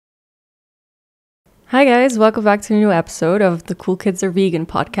Hi guys, welcome back to a new episode of the Cool Kids Are Vegan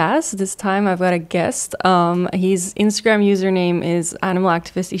podcast. This time I've got a guest. His Instagram username is animal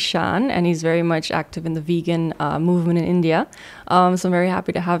activist Ishaan, and he's very much active in the vegan movement in India. So I'm very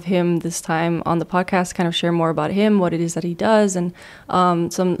happy to have him this time on the podcast, kind of share more about him, what it is that he does, and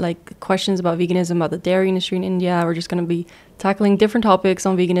some questions about veganism, about the dairy industry in India. We're just going to be tackling different topics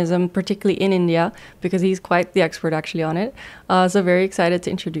on veganism, particularly in India, because he's quite the expert actually on it. So very excited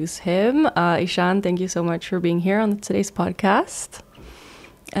to introduce him. Ishaan, thank you so much for being here on today's podcast.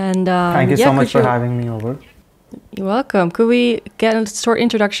 And thank you so much for having me over. You're welcome. Could we get a short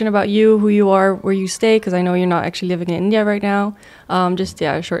introduction about you, who you are, where you stay? Because I know you're not actually living in India right now.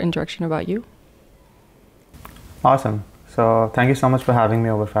 A short introduction about you. Awesome. So thank you so much for having me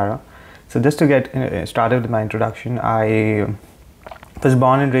over, Farah. So just to get started with my introduction, I was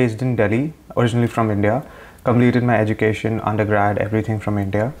born and raised in Delhi, originally from India. Completed my education, undergrad, everything from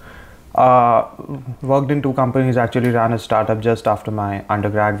India. Worked in two companies, actually ran a startup just after my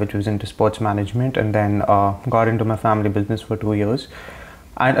undergrad, which was into sports management, and then got into my family business for 2 years.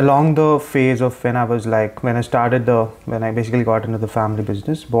 And along the phase of when I basically got into the family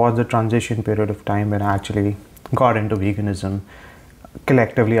business was the transition period of time when I actually got into veganism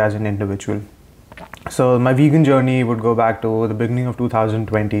collectively as an individual. So my vegan journey would go back to the beginning of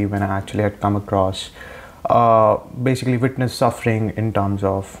 2020 when I actually had come across basically witnessed suffering in terms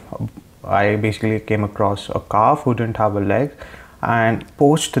of I basically came across a calf who didn't have a leg, and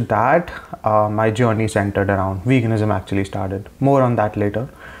post that my journey centered around veganism actually started. More on that later.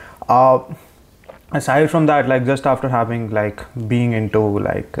 Aside from that, just after having being into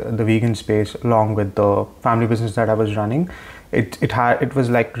the vegan space along with the family business that I was running, it was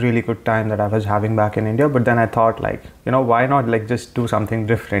really good time that I was having back in India. But then I thought why not just do something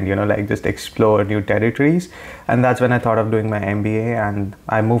different, just explore new territories. And that's when I thought of doing my MBA, and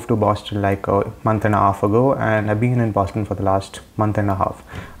I moved to Boston a month and a half ago, and I've been in Boston for the last month and a half,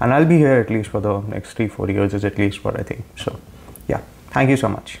 and I'll be here at least for the next 3-4 years is at least what I think. So yeah, thank you so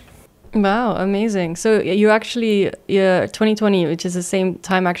much. Wow, amazing. So you actually, 2020, which is the same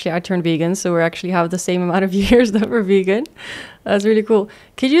time actually I turned vegan, so we actually have the same amount of years that we're vegan. That's really cool.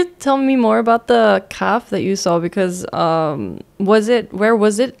 Could you tell me more about the calf that you saw? Because where was it?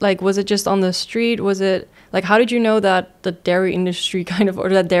 Was it just on the street? Was it how did you know that the dairy industry or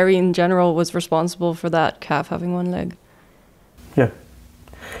that dairy in general was responsible for that calf having one leg? Yeah.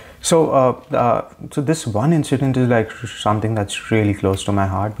 So this one incident is something that's really close to my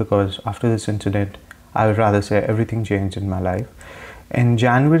heart, because after this incident, I would rather say everything changed in my life. In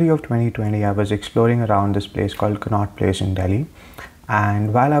January of 2020, I was exploring around this place called Connaught Place in Delhi.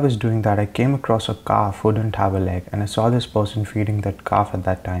 And while I was doing that, I came across a calf who didn't have a leg. And I saw this person feeding that calf at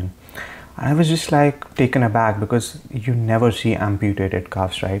that time. And I was just taken aback, because you never see amputated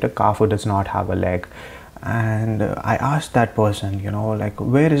calves, right? A calf who does not have a leg. And I asked that person,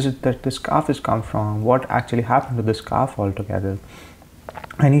 where is it that this calf has come from? What actually happened to this calf altogether?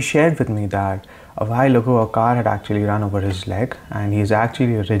 And he shared with me that a while ago a car had actually run over his leg, and he's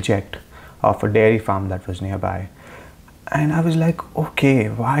actually a reject of a dairy farm that was nearby. And I was okay,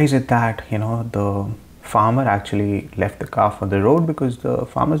 why is it that the farmer actually left the calf on the road? Because the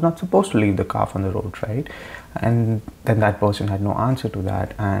farmer is not supposed to leave the calf on the road, right? And then that person had no answer to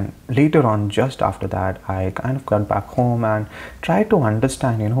that. And later on, just after that, I kind of got back home and tried to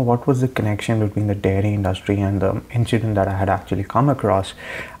understand what was the connection between the dairy industry and the incident that I had actually come across.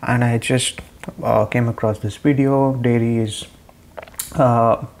 And I just came across this video. Dairy's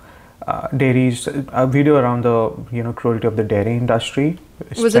a video around the cruelty of the dairy industry.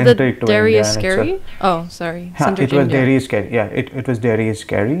 Was it the Dairy is Scary? Oh, sorry. It was Dairy is Scary. Yeah, it was Dairy is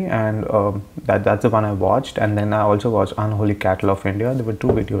Scary, and that's the one I watched. And then I also watched Unholy Cattle of India. There were 2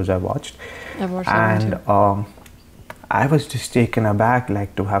 videos I watched. I've watched that one too. I was just taken aback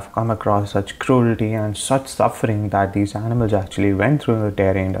to have come across such cruelty and such suffering that these animals actually went through in the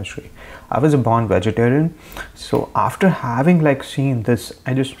dairy industry. I was a born vegetarian, so after having seen this,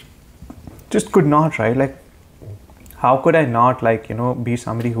 I just could not, right? How could I not be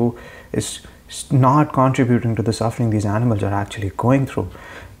somebody who is not contributing to the suffering these animals are actually going through?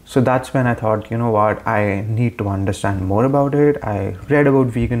 So that's when I thought, what, I need to understand more about it. I read about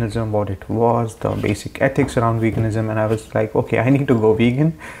veganism, what it was, the basic ethics around veganism, and I was okay, I need to go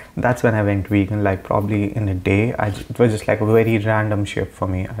vegan. That's when I went vegan, probably in a day. It was just a very random shift for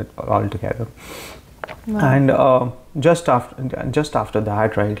me altogether. Wow. And just after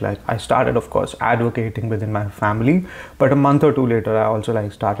that, right, I started, of course, advocating within my family, but a month or 2 later I also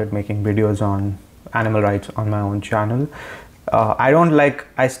started making videos on animal rights on my own channel. I don't like,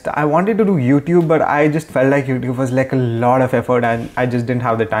 I wanted to do YouTube, but I just felt like YouTube was like a lot of effort and I just didn't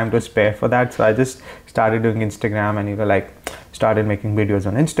have the time to spare for that. So I just started doing Instagram and, like started making videos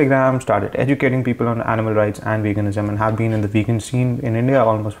on Instagram, started educating people on animal rights and veganism, and have been in the vegan scene in India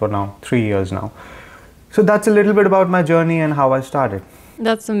almost for now 3 years now. So that's a little bit about my journey and how I started.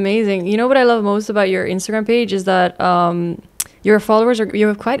 That's amazing. You know what I love most about your Instagram page is that your followers you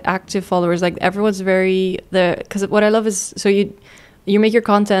have quite active followers. Like everyone's because what I love is, so you make your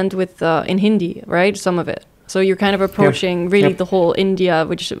content with in Hindi, right? Some of it. So you're kind of approaching really the whole India,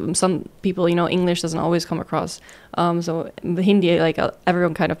 which some people, English doesn't always come across. So the Hindi, like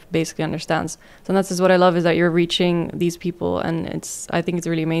everyone kind of basically understands. So that's just what I love, is that you're reaching these people, and I think it's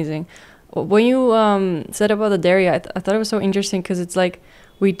really amazing. When you said about the dairy, I thought it was so interesting, because it's like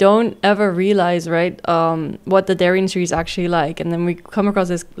we don't ever realize, right, what the dairy industry is actually like. And then we come across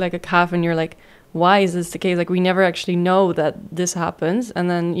this, like a calf, and you're like, why is this the case? Like, we never actually know that this happens. And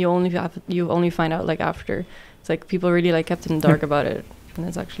then you only find out like after. It's like people really like kept in the dark about it. And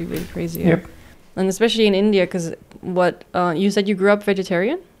it's actually really crazy. Yep. And especially in India, because you said you grew up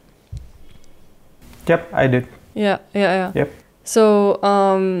vegetarian? Yep, I did. Yeah. Yep.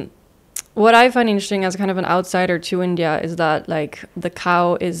 So, what I find interesting as kind of an outsider to India is that, like, the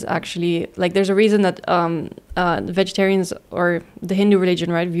cow is actually, like, there's a reason that vegetarians or the Hindu religion,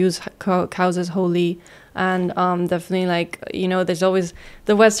 right, views cows as holy. And definitely, like, there's always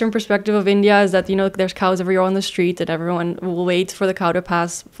the Western perspective of India is that, there's cows everywhere on the street, and everyone will wait for the cow to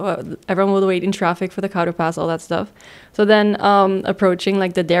pass. Everyone will wait in traffic for the cow to pass, all that stuff. So then approaching,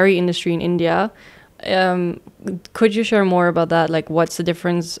 like, the dairy industry in India, could you share more about that? Like, what's the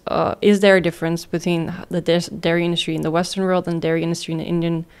difference? Is there a difference between the dairy industry in the Western world and dairy industry in the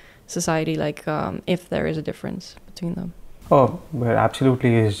Indian society? Like, if there is a difference between them? Oh, there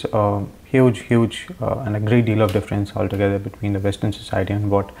absolutely is a huge and a great deal of difference altogether between the Western society and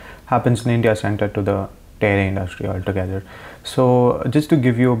what happens in India centered to the dairy industry altogether. So just to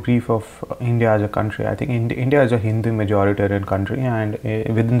give you a brief of India as a country, I think India is a Hindu majoritarian country, and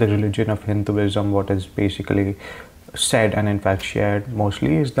within the religion of Hinduism, what is basically said and in fact shared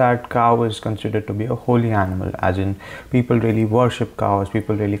mostly is that cow is considered to be a holy animal, as in people really worship cows,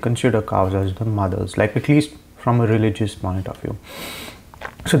 people really consider cows as the mothers, like at least from a religious point of view.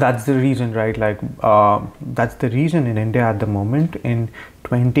 So that's the reason, right? Like that's the reason in India at the moment, in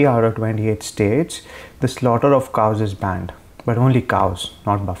 20 out of 28 states, the slaughter of cows is banned, but only cows,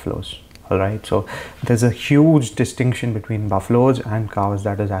 not buffaloes. All right, so there's a huge distinction between buffaloes and cows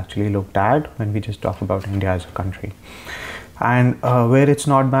that is actually looked at when we just talk about India as a country. And where it's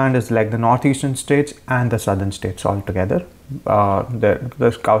not banned is like the northeastern states and the southern states altogether.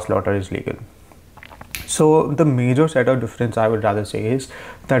 The cow slaughter is legal. So the major set of difference I would rather say is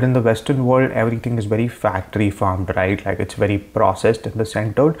that in the Western world, everything is very factory farmed, right? Like it's very processed in the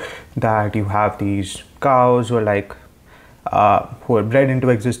centered, that you have these cows who are like who are bred into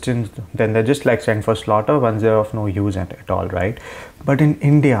existence, then they're just like sent for slaughter once they're of no use at all, right? But in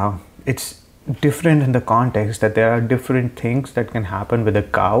India, it's different in the context that there are different things that can happen with a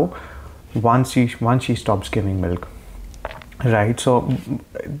cow once she stops giving milk. Right, so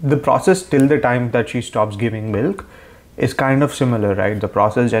the process till the time that she stops giving milk is kind of similar, right? The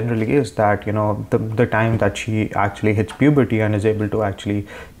process generally is that, the time that she actually hits puberty and is able to actually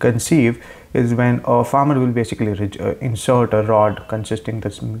conceive is when a farmer will basically insert a rod consisting the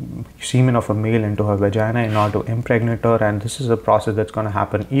semen of a male into her vagina in order to impregnate her, and this is a process that's going to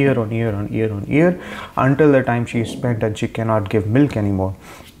happen year on year until the time she is spent and she cannot give milk anymore.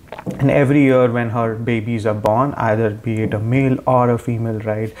 And every year when her babies are born, either be it a male or a female,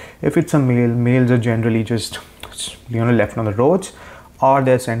 right? If it's a male, males are generally just left on the roads, or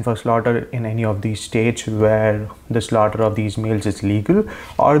they're sent for slaughter in any of these states where the slaughter of these males is legal,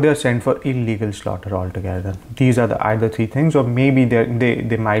 or they're sent for illegal slaughter altogether. These are the either three things, or maybe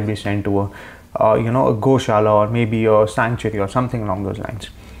they might be sent to a goshala, or maybe a sanctuary or something along those lines.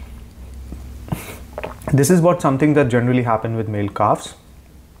 This is something that generally happen with male calves.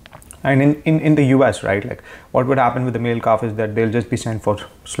 And in the US, right, like what would happen with the male calf is that they'll just be sent for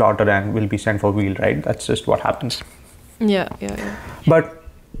slaughter and will be sent for wheel, right? That's just what happens. Yeah. But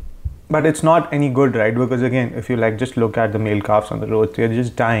it's not any good, right? Because again, if you just look at the male calves on the roads, they're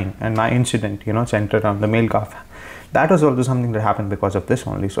just dying. And my incident, centered on the male calf, that was also something that happened because of this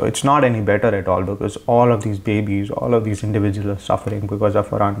only. So it's not any better at all, because all of these babies, all of these individuals are suffering because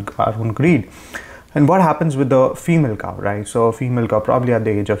of our own greed. And what happens with the female cow, right? So a female cow, probably at the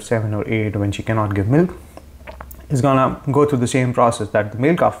age of 7 or 8, when she cannot give milk, is gonna go through the same process that the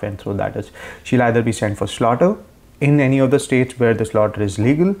male calf went through. That is, she'll either be sent for slaughter in any of the states where the slaughter is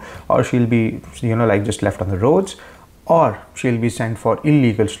legal, or she'll be, just left on the roads, or she'll be sent for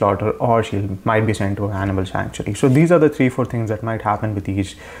illegal slaughter, or she might be sent to an animal sanctuary. So these are the 3-4 things that might happen with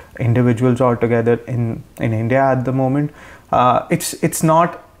these individuals altogether in India at the moment. It's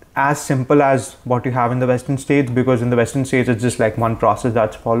not as simple as what you have in the Western states, because in the Western states it's just like one process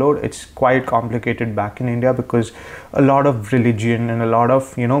that's followed. It's quite complicated back in India because a lot of religion and a lot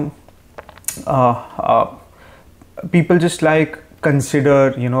of people just like consider,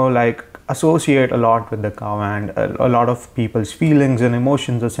 like associate a lot with the cow, and a lot of people's feelings and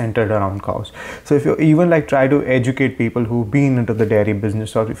emotions are centered around cows. So if you even like try to educate people who've been into the dairy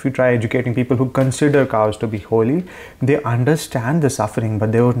business, or if you try educating people who consider cows to be holy, they understand the suffering,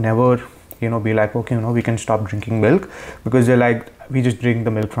 but they would never be like, okay, we can stop drinking milk, because they're like, we just drink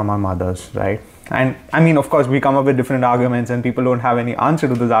the milk from our mothers, right? And I mean, of course, we come up with different arguments and people don't have any answer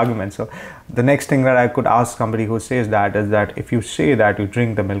to those arguments. So the next thing that I could ask somebody who says that is that if you say that you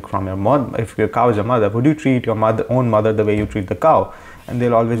drink the milk from your mother, if your cow is a mother, would you treat your own mother the way you treat the cow? And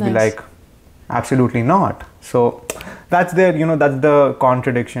they'll always be like, absolutely not. So that's there, that's the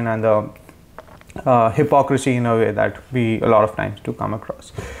contradiction and the hypocrisy in a way that we a lot of times do come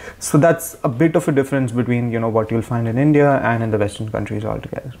across. So that's a bit of a difference between what you'll find in India and in the Western countries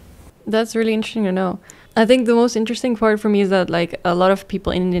altogether. That's really interesting to know. I think the most interesting part for me is that like a lot of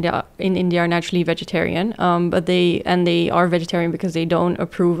people in India are naturally vegetarian, but they are vegetarian because they don't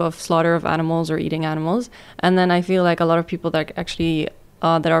approve of slaughter of animals or eating animals. And then I feel like a lot of people that actually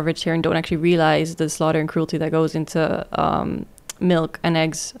that are vegetarian don't actually realize the slaughter and cruelty that goes into milk and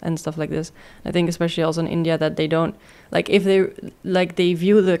eggs and stuff like this. I think especially also in India that they don't if they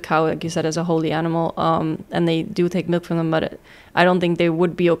view the cow, like you said, as a holy animal, and they do take milk from them, but I don't think they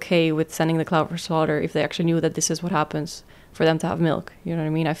would be okay with sending the cow for slaughter if they actually knew that this is what happens for them to have milk. You know what I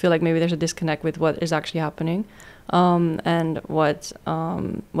mean? I feel like maybe there's a disconnect with what is actually happening, and what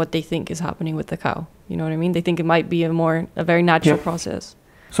they think is happening with the cow. You know what I mean? They think it might be a very natural process.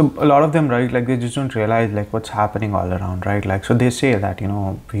 So a lot of them, right, like they just don't realize like what's happening all around, right? Like, so they say that,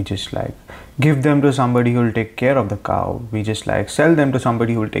 we just like give them to somebody who will take care of the cow. We just like sell them to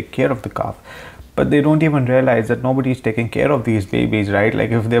somebody who will take care of the calf. But they don't even realize that nobody's taking care of these babies, right?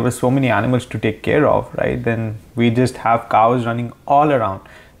 Like if there were so many animals to take care of, right, then we just have cows running all around,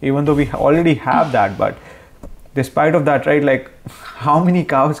 even though we already have that. But despite of that, right, like how many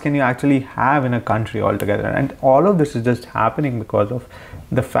cows can you actually have in a country altogether? And all of this is just happening because of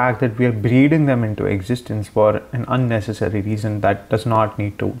the fact that we are breeding them into existence for an unnecessary reason that does not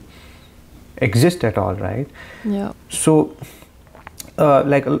need to exist at all, right? Yeah. So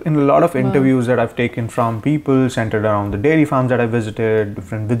like in a lot of interviews that I've taken from people centered around the dairy farms that I visited,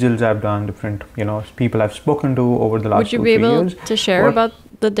 different vigils I've done, different people I've spoken to over the last 2-3 years. Would you be able to share about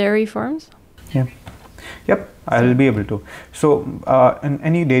the dairy farms? Yeah. Yep, I'll be able to. So in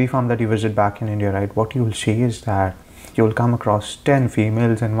any dairy farm that you visit back in India, right, what you will see is that you will come across 10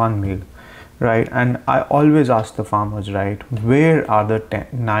 females and 1 male, right? And I always ask the farmers, right, where are the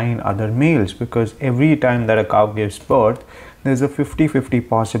 9 other males? Because every time that a cow gives birth, there's a 50-50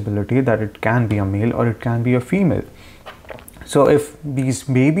 possibility that it can be a male or it can be a female. So if these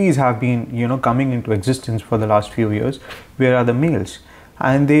babies have been, coming into existence for the last few years, where are the males?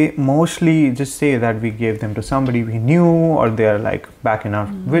 And they mostly just say that we gave them to somebody we knew, or they're like back in our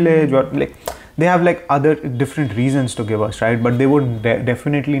village, or like they have like other different reasons to give us, right? But they would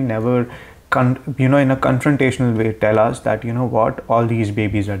definitely never in a confrontational way tell us that, what, all these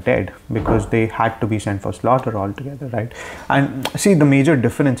babies are dead because they had to be sent for slaughter altogether, right? And see, the major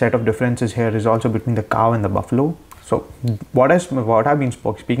set of differences here is also between the cow and the buffalo. So what I've been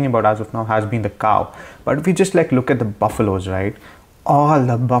speaking about as of now has been the cow. But if we just like look at the buffaloes, right? All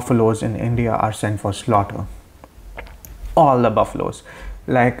the buffaloes in India are sent for slaughter. All the buffaloes.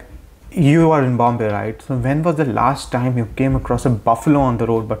 Like, you are in Bombay, right? So when was the last time you came across a buffalo on the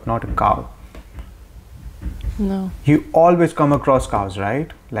road but not a cow? No. You always come across cows,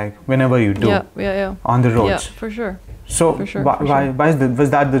 right? Like whenever you do. Yeah. On the roads. Yeah, for sure. So was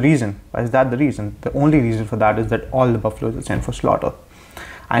that the reason? Why is that the reason? The only reason for that is that all the buffaloes are sent for slaughter.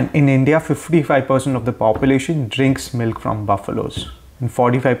 And in India, 55% of the population drinks milk from buffaloes and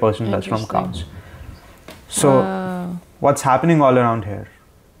 45% does from cows. So what's happening all around here,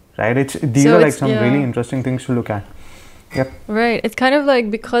 right? These are like some really interesting things to look at. Yep. Right. It's kind of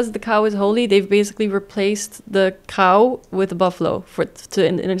like because the cow is holy, they've basically replaced the cow with the buffalo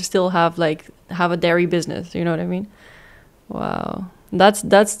to still have a dairy business. You know what I mean? Wow. That's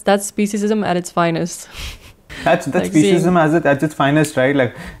speciesism at its finest. That's speciesism at its finest, right?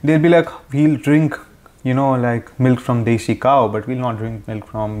 Like they'll be like, we'll drink, like milk from desi cow, but we'll not drink milk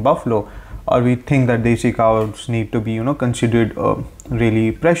from buffalo. Or we think that desi cows need to be, considered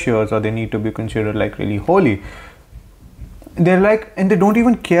really precious, or they need to be considered like really holy. they're like, and they don't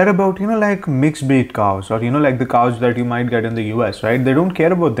even care about, you know, like mixed breed cows, or, you know, like the cows that you might get in the US, right? They don't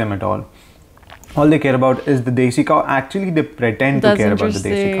care about them at all. All they care about is the desi cow. Actually, they pretend to care about the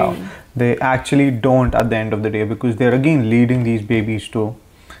desi cow. They actually don't at the end of the day, because they're again leading these babies to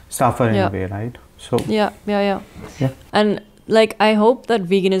suffer in a way, right? So yeah. And like, I hope that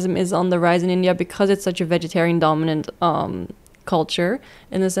veganism is on the rise in India because it's such a vegetarian dominant culture,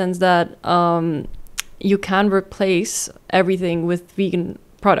 in the sense that you can replace everything with vegan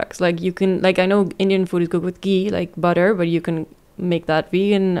products. Like you can, like, I know Indian food is cooked with ghee, like butter, but you can make that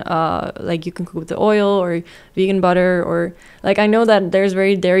vegan, like you can cook with the oil or vegan butter, or like, I know that there's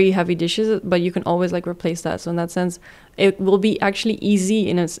very dairy heavy dishes, but you can always like replace that. So in that sense, it will be actually easy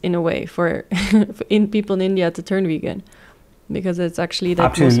in a way for in people in India to turn vegan, because it's actually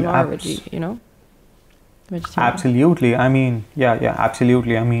like most of them are you know, vegetarian. Absolutely. I mean, yeah,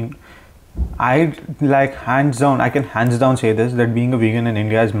 absolutely. I mean, I like I can hands down say this, that being a vegan in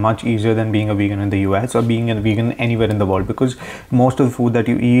India is much easier than being a vegan in the US or being a vegan anywhere in the world, because most of the food that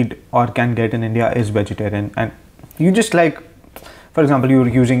you eat or can get in India is vegetarian. And you just, like, for example, you're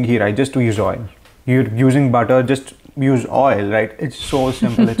using ghee, right? Just to use oil. You're using butter, just use oil, right? It's so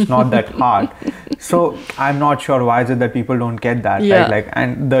simple. It's not that hard. So I'm not sure why is it that people don't get that, right? Like,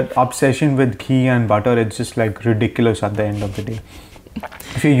 and the obsession with ghee and butter, it's just like ridiculous at the end of the day.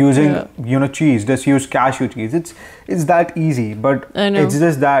 If you're using, you know, cheese, just use cashew cheese. It's that easy, but it's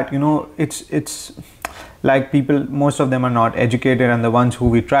just that, you know, it's like people, most of them are not educated, and the ones who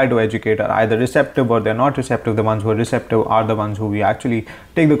we try to educate are either receptive or they're not receptive. The ones who are receptive are the ones who we actually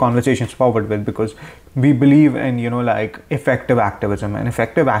take the conversations forward with, because we believe in, you know, like effective activism. And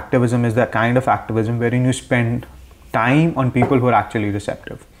effective activism is the kind of activism wherein you spend time on people who are actually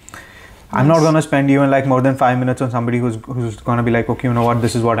receptive. I'm not going to spend even like more than 5 minutes on somebody who's going to be like, okay, you know what,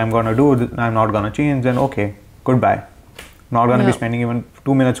 this is what I'm going to do, I'm not going to change, then okay, goodbye. Not going to be spending even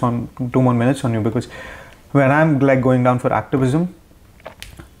 2 more minutes on you, because when I'm like going down for activism,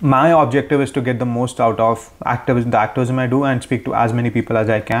 my objective is to get the most out of the activism I do, and speak to as many people as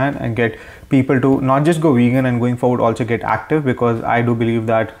I can, and get people to not just go vegan and going forward also get active, because I do believe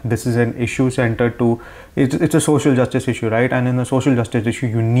that this is an issue centered to, it's a social justice issue, right? And in the social justice issue,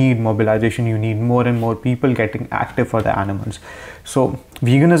 you need mobilization, you need more and more people getting active for the animals. So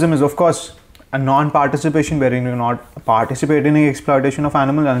veganism is, of course, a non-participation, wherein you're not participating in exploitation of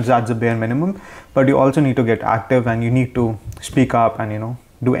animals, and that's the bare minimum, but you also need to get active, and you need to speak up, and, you know,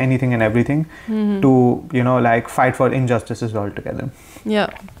 do anything and everything to, you know, like fight for injustices altogether. Yeah,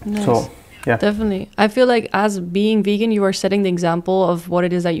 nice. So yeah, definitely. I feel like as being vegan, you are setting the example of what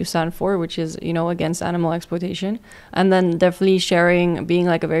it is that you stand for, which is, you know, against animal exploitation. And then definitely sharing, being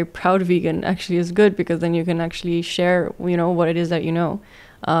like a very proud vegan actually is good, because then you can actually share, you know, what it is that you know.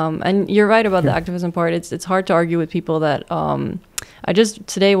 And you're right about the activism part. It's hard to argue with people that I just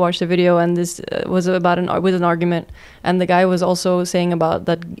today watched a video, and this was about an argument, and the guy was also saying about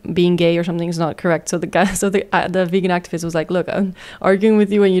that being gay or something is not correct. So the vegan activist was like, look, I'm arguing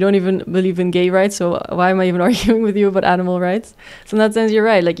with you and you don't even believe in gay rights, so why am I even arguing with you about animal rights? So in that sense, you're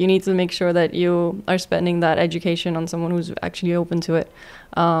right. Like, you need to make sure that you are spending that education on someone who's actually open to it.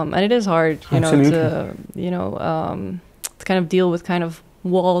 And it is hard, you know, to, you know, to kind of deal with kind of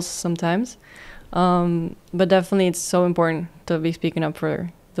walls sometimes, but definitely it's so important to be speaking up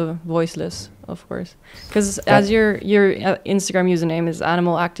for the voiceless, of course, because as your Instagram username is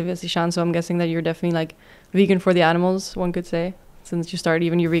animal activist Ishaan, so I'm guessing that you're definitely like vegan for the animals, one could say, since you started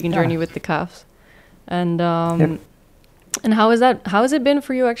even your vegan journey with the calves. And and how has it been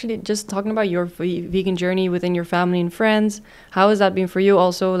for you, actually, just talking about your vegan journey within your family and friends? How has that been for you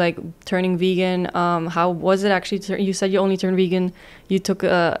also, like turning vegan? How was it actually? You said you only turned vegan. You took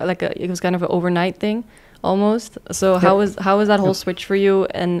it was kind of an overnight thing almost. So how was that whole switch for you,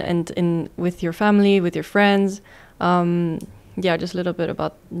 and in with your family, with your friends? Yeah, just a little bit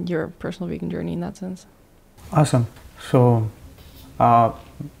about your personal vegan journey in that sense. Awesome. So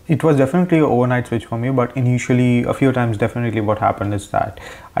it was definitely an overnight switch for me, but initially, a few times, definitely what happened is that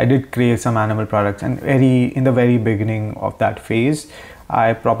I did crave some animal products, and in the very beginning of that phase,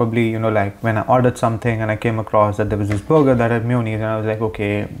 I probably, you know, like when I ordered something and I came across that there was this burger that had mayonnaise, and I was like,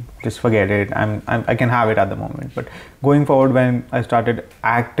 okay, just forget it. I can have it at the moment. But going forward, when I started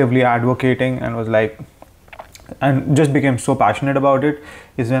actively advocating and was like, and just became so passionate about it,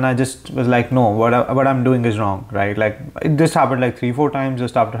 is when I just was like, no, what I'm doing is wrong, right? Like, it just happened like 3-4 times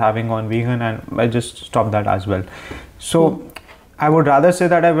just after having gone vegan, and I just stopped that as well. So I would rather say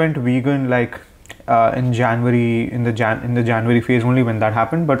that I went vegan like in January, in the January phase, only when that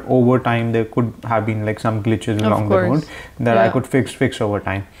happened. But over time, there could have been like some glitches along the road that I could fix over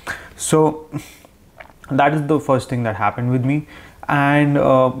time. So that is the first thing that happened with me. And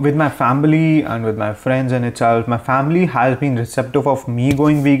with my family and with my friends and itself, my family has been receptive of me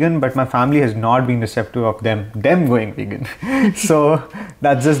going vegan, but my family has not been receptive of them going vegan. So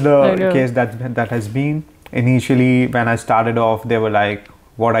that's just the case that has been. Initially, when I started off, they were like,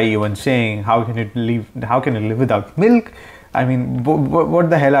 what are you even saying? How can you live without milk? I mean, what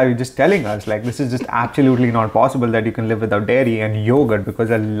the hell are you just telling us? Like, this is just absolutely not possible that you can live without dairy and yogurt,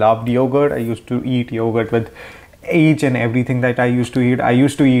 because I loved yogurt. I used to eat yogurt with each and everything that I used to eat. I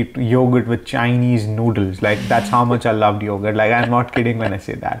used to eat yogurt with Chinese noodles. Like, that's how much I loved yogurt. Like, I'm not kidding when I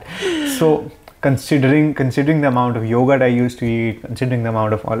say that. So considering the amount of yogurt I used to eat, considering the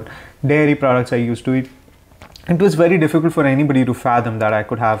amount of all dairy products I used to eat, it was very difficult for anybody to fathom that I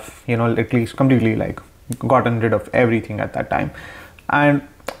could have, at least completely like gotten rid of everything at that time. And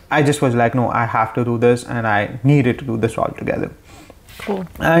I just was like, no, I have to do this, and I needed to do this altogether. Cool.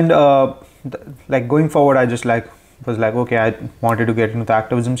 And like going forward, I just was like, okay, I wanted to get into the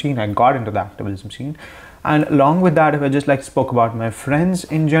activism scene. I got into the activism scene. And along with that, if I just spoke about my friends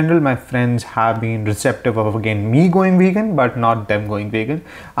in general, my friends have been receptive of, again, me going vegan, but not them going vegan.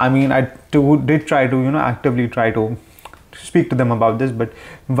 I mean, I did try to, actively try to speak to them about this, but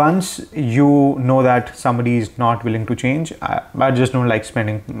once you know that somebody is not willing to change, I just don't like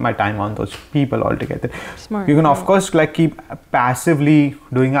spending my time on those people altogether. Smart. You can of course keep passively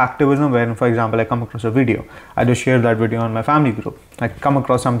doing activism, where, for example, I come across a video, I just share that video on my family group. I come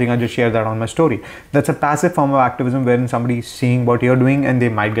across something, I just share that on my story. That's a passive form of activism, wherein somebody is seeing what you're doing and they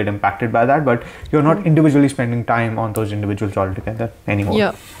might get impacted by that, but you're not individually spending time on those individuals altogether anymore.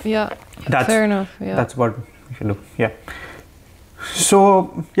 Yeah. Fair enough. Yeah. That's what you look. Yeah.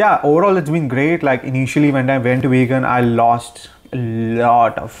 So yeah, overall it's been great. Like, initially when I went vegan, I lost a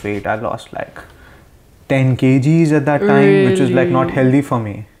lot of weight. I lost like 10 kgs at that time, really? Which was like not healthy for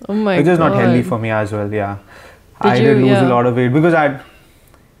me. Oh my god. Which is not healthy for me as well. Yeah. I did lose a lot of weight because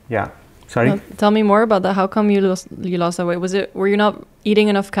sorry. No, tell me more about that. How come you lost that weight? Were you not eating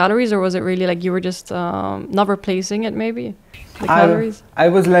enough calories, or was it really like you were just not replacing it, maybe? The calories? I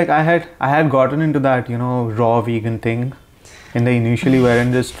was like, I had gotten into that, raw vegan thing in the initially,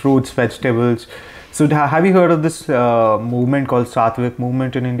 wherein just fruits, vegetables. So have you heard of this movement called Sattvic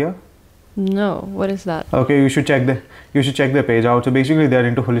movement in India? No, what is that? Okay, you should check the page out. So basically, they're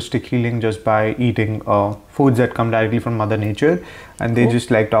into holistic healing just by eating foods that come directly from Mother Nature, and they just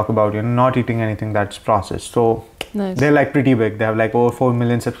talk about not eating anything that's processed. So nice. They're pretty big. They have over 4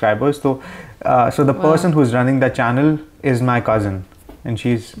 million subscribers. So the person who's running that channel is my cousin, and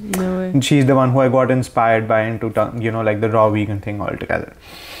she's the one who I got inspired by into the raw vegan thing altogether.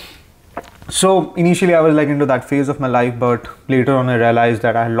 So initially I was into that phase of my life, but later on I realized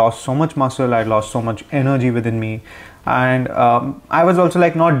that I had lost so much muscle, I had lost so much energy within me, and I was also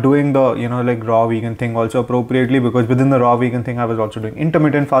not doing the raw vegan thing also appropriately, because within the raw vegan thing I was also doing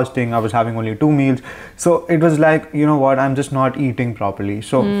intermittent fasting. I was having only 2 meals, so it was what, I'm just not eating properly.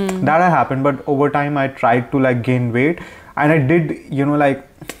 So that had happened, but over time I tried to gain weight, and I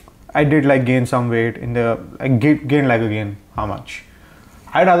did gain some weight gain again, how much?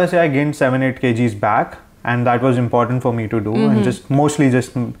 I'd rather say I gained 7-8 kgs back, and that was important for me to do, and mostly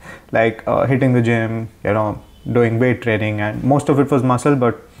hitting the gym, doing weight training, and most of it was muscle,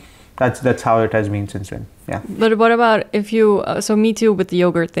 but that's how it has been since then. Yeah. But what about if you? So me too with the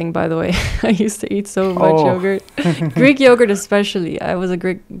yogurt thing. By the way, I used to eat so much yogurt, Greek yogurt especially. I was a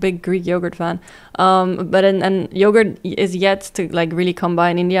big Greek yogurt fan. But and yogurt is yet to really come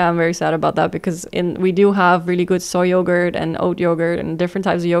by in India. I'm very sad about that, because we do have really good soy yogurt and oat yogurt and different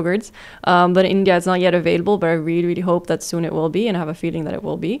types of yogurts. But in India it's not yet available. But I really hope that soon it will be, and I have a feeling that it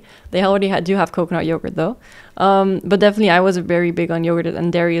will be. They already do have coconut yogurt though. But definitely I was very big on yogurt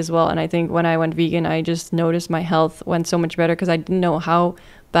and dairy as well. And I think when I went vegan, I just noticed my health went so much better, because I didn't know how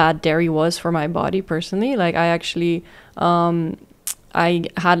bad dairy was for my body personally. I actually I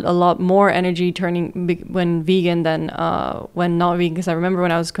had a lot more energy when vegan than when not vegan, because I remember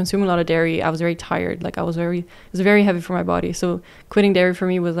when I was consuming a lot of dairy, I was very tired. It was very heavy for my body. So quitting dairy for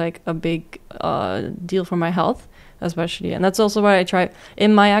me was a big deal for my health, especially. And that's also why I try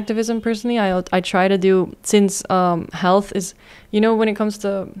in my activism personally. I try to do, since health is, when it comes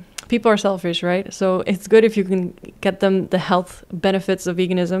to, people are selfish, right? So it's good if you can get them the health benefits of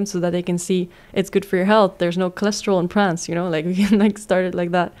veganism, so that they can see it's good for your health. There's no cholesterol in plants, we can start it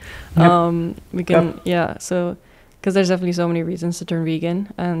like that. Yep. We can, so, because there's definitely so many reasons to turn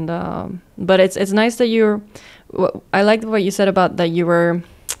vegan. And but it's nice that I liked what you said about that you were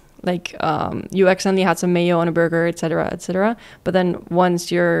you accidentally had some mayo on a burger, etc. But then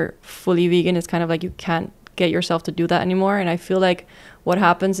once you're fully vegan, it's kind of you can't get yourself to do that anymore. And I feel like what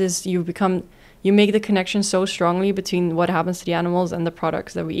happens is you become you make the connection so strongly between what happens to the animals and the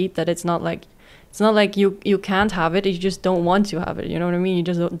products that we eat that it's not like you can't have it, you just don't want to have it, you know what I mean? You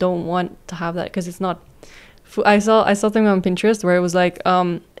just don't want to have that because it's not I saw something on Pinterest where it was like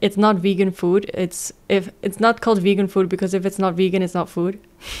it's not vegan food, it's not called vegan food because if it's not vegan it's not food.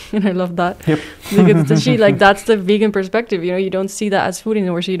 And I love that. Yep. Because like that's the vegan perspective, you know, you don't see that as food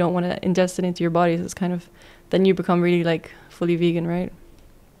anymore, so you don't want to ingest it into your body, so it's kind of, then you become really like fully vegan, right?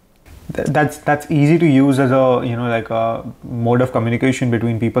 That's easy to use as a, you know, like a mode of communication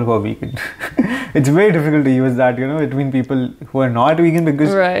between people who are vegan. It's very difficult to use that, you know, between people who are not vegan,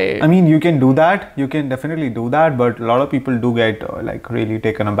 because right. I mean, you can do that, you can definitely do that, but a lot of people do get like really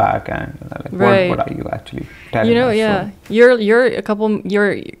taken aback and like, right. what are you actually telling you know us? Yeah, so, you're a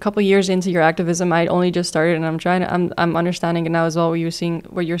couple years into your activism. I only just started, and I'm understanding it now as well, what you're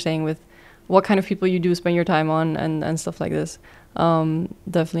saying with what kind of people you do spend your time on and stuff like this.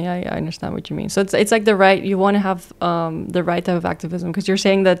 Definitely I understand what you mean. So it's like the right, you want to have the right type of activism, because you're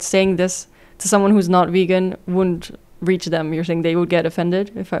saying that saying this to someone who's not vegan wouldn't reach them. You're saying they would get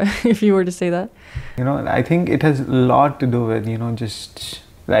offended if you were to say that. You know, I think it has a lot to do with, you know, just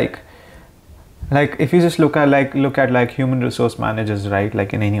like if you just look at human resource managers, right,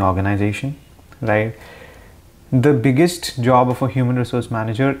 like in any organization, right, the biggest job of a human resource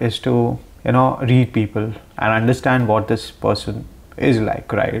manager is to, you know, read people and understand what this person is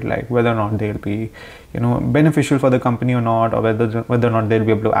like, right? Like whether or not they'll be, you know, beneficial for the company or not, or whether or not they'll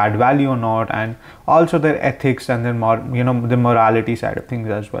be able to add value or not, and also their ethics and their the morality side of things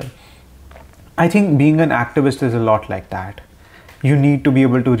as well. I think being an activist is a lot like that. You need to be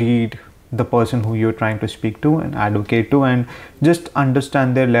able to read the person who you're trying to speak to and advocate to, and just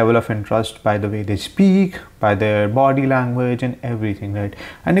understand their level of interest by the way they speak, by their body language and everything, right?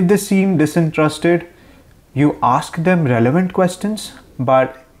 And if they seem disinterested, you ask them relevant questions,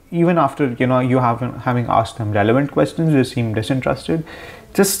 but even after, you know, you having asked them relevant questions, they seem disinterested,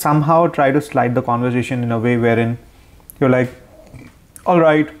 just somehow try to slide the conversation in a way wherein you're like, all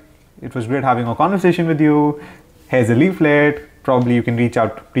right, it was great having a conversation with you, here's a leaflet, probably you can reach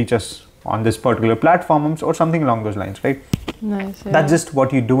us on this particular platform or something along those lines, right? Nice. Yeah. That's just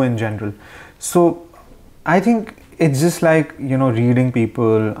what you do in general. So I think it's just like, you know, reading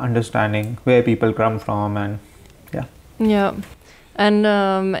people, understanding where people come from, and yeah, and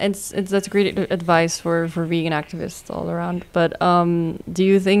that's great advice for vegan activists all around. But do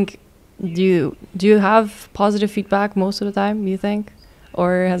you have positive feedback most of the time, do you think,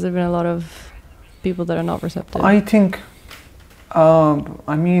 or has there been a lot of people that are not receptive? I think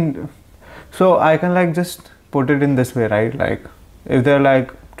I mean, so I can like just put it in this way, right? Like if there are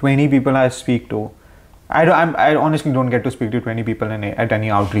like 20 people I speak to, I honestly don't get to speak to 20 people at any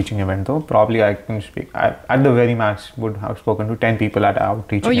outreaching event though. Probably I can speak, at the very max would have spoken to 10 people at an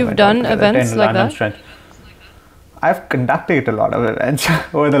outreaching event. Oh, you've done events like that? Strength. I've conducted a lot of events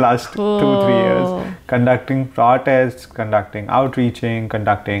over the last 2-3 years. Conducting protests, conducting outreaching,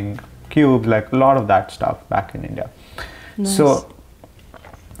 conducting cubes, like a lot of that stuff back in India. Nice. So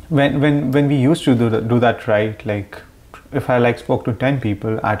when we used to do that, right, like if I like spoke to 10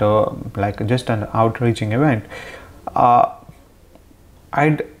 people at a like just an outreaching event, I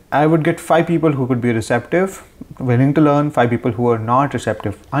would get 5 people who could be receptive, willing to learn, 5 people who are not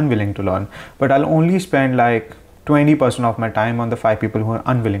receptive, unwilling to learn. But I'll only spend like 20% of my time on the 5 people who are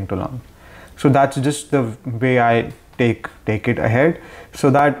unwilling to learn. So that's just the way I take it ahead, so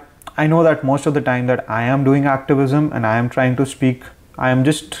that I know that most of the time that I am doing activism and I am trying to speak, I am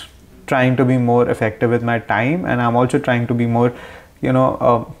just trying to be more effective with my time, and I'm also trying to be more, you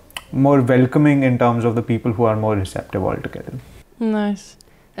know, more welcoming in terms of the people who are more receptive altogether. Nice.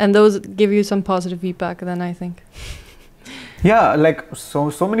 And those give you some positive feedback then, I think. Yeah, like so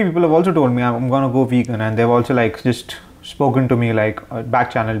many people have also told me I'm gonna go vegan, and they've also like just spoken to me, like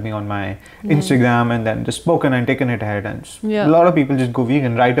back channeled me on my Instagram, and then just spoken and taken it ahead, and a lot of people just go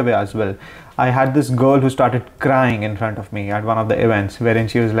vegan right away as well. I had this girl who started crying in front of me at one of the events, wherein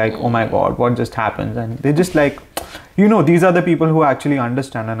she was like, oh my god, what just happened? And they just like, you know, these are the people who actually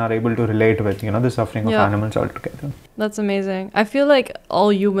understand and are able to relate with, you know, the suffering of animals altogether. That's amazing. I feel like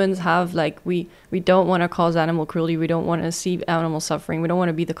all humans have, like, we don't want to cause animal cruelty, we don't want to see animal suffering, we don't want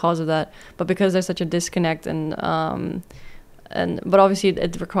to be the cause of that, but because there's such a disconnect but obviously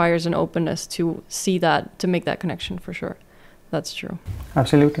it requires an openness to see that, to make that connection, for sure. That's true.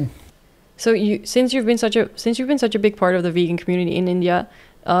 Absolutely. So since you've been such a big part of the vegan community in India,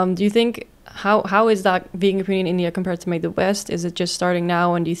 do you think how is that vegan community in India compared to maybe the West? Is it just starting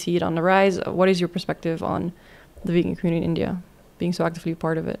now, and do you see it on the rise? What is your perspective on the vegan community in India, being so actively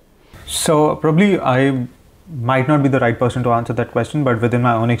part of it? So probably I might not be the right person to answer that question, but within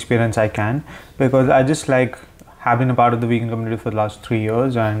my own experience I can, because I just like have been a part of the vegan community for the last 3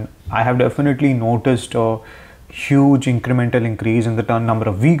 years, and I have definitely noticed a huge incremental increase in the number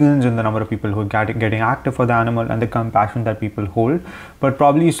of vegans and the number of people who are getting active for the animal and the compassion that people hold. But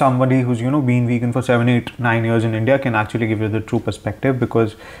probably somebody who's been vegan for 7, 8, 9 years in India can actually give you the true perspective,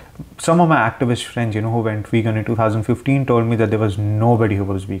 because some of my activist friends who went vegan in 2015 told me that there was nobody who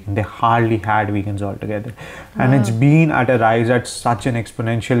was vegan. They hardly had vegans altogether. And it's been at a rise at such an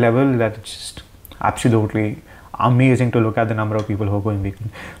exponential level that it's just absolutely amazing to look at the number of people who are going vegan.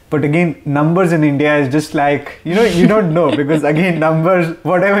 But again, numbers in India is just like, you don't know, because again, numbers,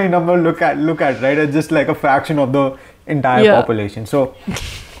 whatever number look at, right, it's just like a fraction of the entire population. So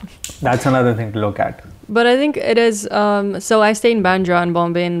that's another thing to look at. But I think it is, so I stay in Bandra in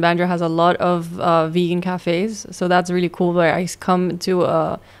Bombay, and Bandra has a lot of vegan cafes. So that's really cool, where I come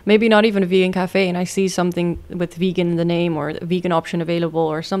to maybe not even a vegan cafe and I see something with vegan in the name or a vegan option available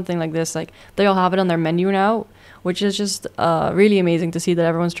or something like this. Like they all have it on their menu now, which is just really amazing to see that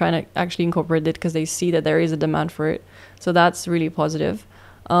everyone's trying to actually incorporate it, because they see that there is a demand for it. So that's really positive.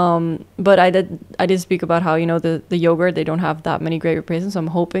 But I did speak about how, the yogurt, they don't have that many great replacements. So I'm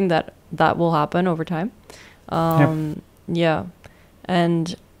hoping that will happen over time. Yeah.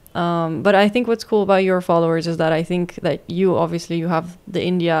 And, but I think what's cool about your followers is that I think that you have the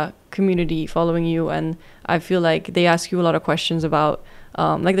India community following you. And I feel like they ask you a lot of questions about,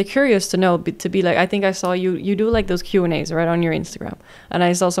 like they're curious to know, to be like, I think I saw you do like those Q&As right on your Instagram. And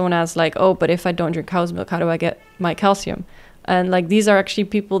I saw someone ask like, oh, but if I don't drink cow's milk, how do I get my calcium? And like, these are actually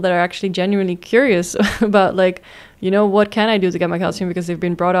people that are actually genuinely curious about like, what can I do to get my calcium? Because they've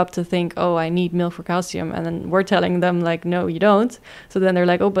been brought up to think, oh, I need milk for calcium. And then we're telling them like, no, you don't. So then they're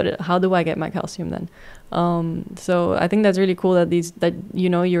like, oh, but how do I get my calcium then? So I think that's really cool that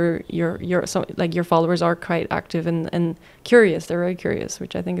your followers are quite active and curious. They're very curious,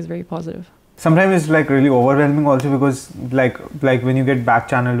 which I think is very positive. Sometimes it's like really overwhelming also, because like when you get back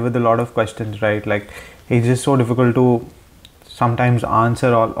channeled with a lot of questions, right? Like it's just so difficult to sometimes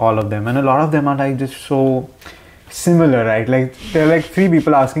answer all of them, and a lot of them are like just so similar, right? Like there are like 3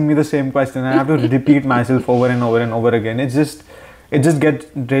 people asking me the same question, and I have to repeat myself over and over and over again. It just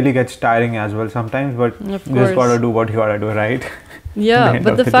really gets tiring as well sometimes, but you just gotta do what you gotta do, right? Yeah,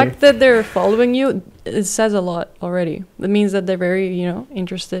 but the fact that they're following you, it says a lot already. It means that they're very,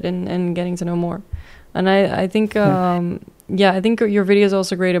 interested in getting to know more. And I think, I think your video is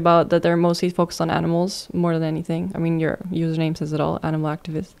also great about that they're mostly focused on animals more than anything. I mean, your username says it all, animal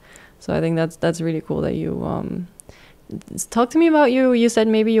activist. So I think that's really cool that you, talk to me about you said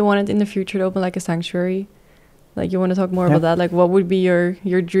maybe you wanted in the future to open like a sanctuary. Like you want to talk more about that? Like what would be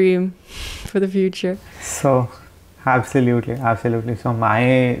your dream for the future? So absolutely. So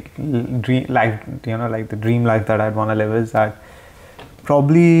my dream, like the dream life that I'd want to live is that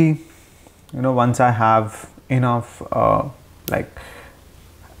probably, once I have enough,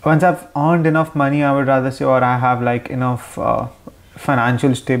 once I've earned enough money, I would rather say, or I have like enough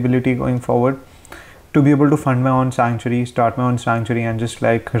financial stability going forward to be able to fund my own sanctuary, start my own sanctuary, and just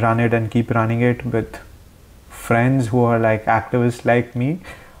like run it and keep running it with friends who are like activists like me,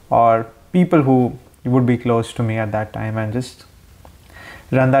 or people who would be close to me at that time, and just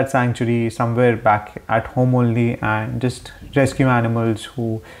run that sanctuary somewhere back at home only, and just rescue animals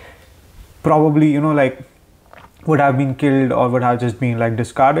who probably would have been killed or would have just been like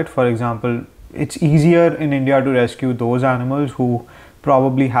discarded. For example, it's easier in India to rescue those animals who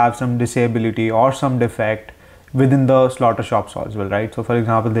probably have some disability or some defect within the slaughter shops as well, right? So for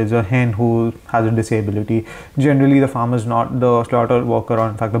example, there's a hen who has a disability. Generally the slaughter worker, or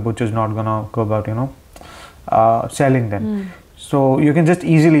in fact the butcher, is not gonna go about selling them. So you can just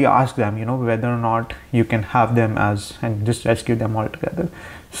easily ask them whether or not you can have them and just rescue them altogether.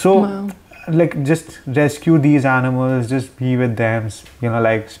 So like just rescue these animals, just be with them,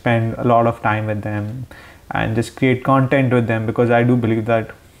 like spend a lot of time with them and just create content with them, because I do believe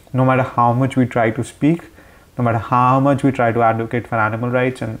that no matter how much we try to speak, no matter how much we try to advocate for animal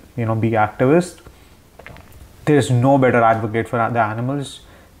rights and be activists, there is no better advocate for the animals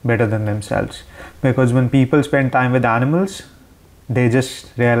better than themselves. Because when people spend time with animals, they just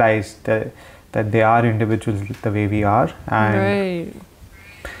realize that they are individuals the way we are, and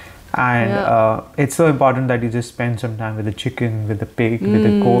it's so important that you just spend some time with the chicken, with the pig, with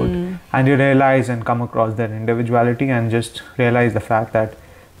the goat, and you realize and come across their individuality and just realize the fact that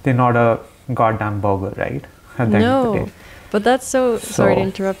they're not a goddamn burger, right? At the end of the day. But that's so sorry to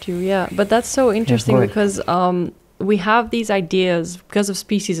interrupt you. Yeah, but that's so interesting because we have these ideas because of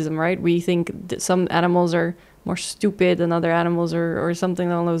speciesism, right? We think that some animals are more stupid than other animals or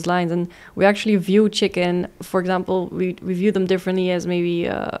something along those lines. And we actually view chicken, for example, we view them differently as maybe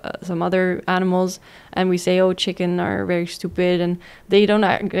some other animals, and we say, oh, chicken are very stupid, and they don't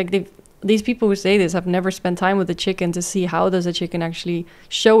act like these people who say this have never spent time with a chicken to see how does a chicken actually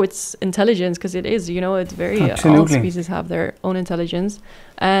show its intelligence, because it is, it's very all species have their own intelligence,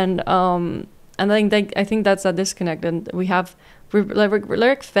 and I think that's a disconnect, and we're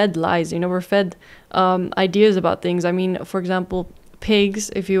like fed lies, we're fed ideas about things. I mean, for example,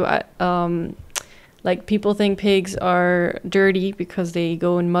 pigs, if you like, people think pigs are dirty because they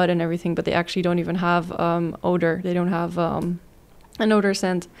go in mud and everything, but they actually don't even have odor. They don't have an odor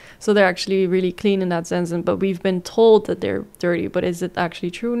scent, so they're actually really clean in that sense. But we've been told that they're dirty, but is it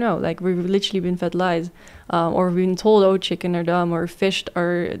actually true? No. Like, we've literally been fed lies, or we've been told, oh, chicken are dumb, or fish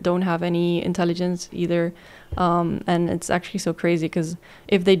don't have any intelligence either. And it's actually so crazy, because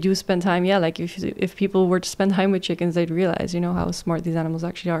if they do spend time, like if people were to spend time with chickens, they'd realize, how smart these animals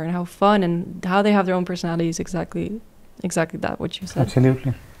actually are, and how fun, and how they have their own personalities. Exactly that, what you said.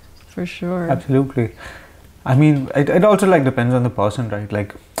 Absolutely. For sure. Absolutely. I mean, it also like depends on the person, right?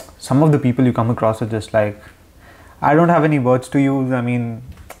 Like, some of the people you come across are just like, I don't have any words to use. I mean,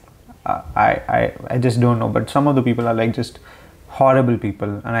 I just don't know. But some of the people are like just horrible people,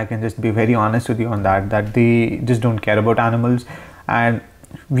 and I can just be very honest with you on that they just don't care about animals. And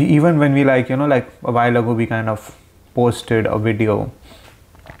even when we like a while ago, we kind of posted a video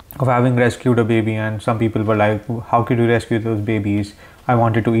of having rescued a baby, and some people were like, how could you rescue those babies? I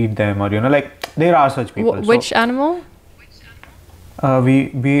wanted to eat them, or there are such people. Which animal?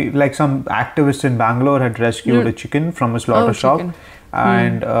 We like, some activists in Bangalore had rescued a chicken from a slaughter shop,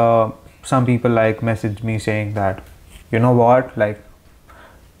 and some people like messaged me saying that, you know what, like,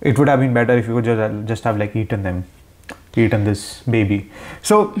 it would have been better if you could just have like eaten this baby.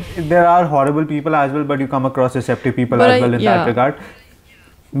 So there are horrible people as well, but you come across receptive people as well in that regard.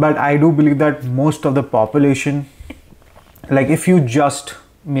 But I do believe that most of the population, like, if you just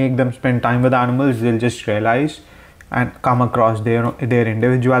make them spend time with animals, they'll just realize and come across their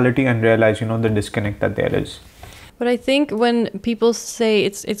individuality and realize, the disconnect that there is. But I think when people say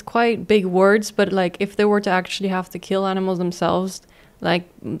it's quite big words, but like, if they were to actually have to kill animals themselves, like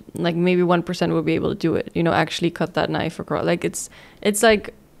maybe 1% would be able to do it, actually cut that knife across. Like, it's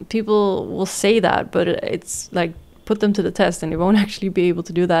like, people will say that, but it's like, put them to the test and they won't actually be able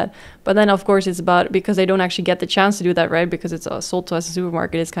to do that. But then, of course, it's about, because they don't actually get the chance to do that, right? Because it's sold to us as a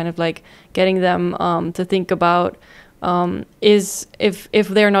supermarket. It's kind of like getting them to think about, is if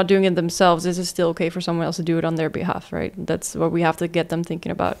they're not doing it themselves, is it still okay for someone else to do it on their behalf, right? That's what we have to get them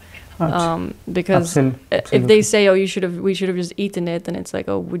thinking about. Because if they say, oh, we should have just eaten it, then it's like,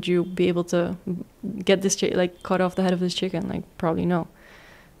 oh, would you be able to get this cut off the head of this chicken? Like, probably no.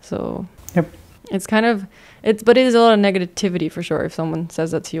 So it's kind of, but it is a lot of negativity for sure. If someone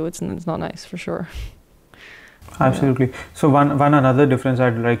says that to you, it's not nice for sure. Absolutely. So one another difference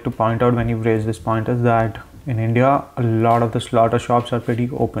I'd like to point out when you raise this point is that in India, a lot of the slaughter shops are pretty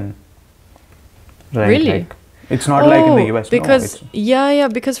open. Right? Really? Like, it's not like in the US. Because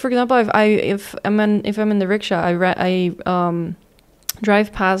because, for example, if I'm in the rickshaw, I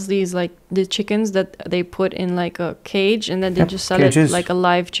drive past these, like, the chickens that they put in like a cage, and then they just sell it like a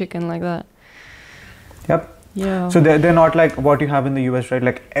live chicken like that. Yep. Yeah. So they're not like what you have in the US, right?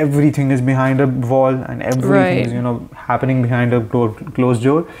 Like, everything is behind a wall and everything is, happening behind a closed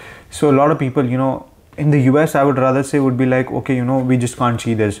door. So a lot of people, in the US, I would rather say would be like, okay, we just can't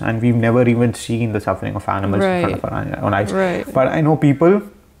see this, and we've never even seen the suffering of animals in front of our own eyes. Right. But I know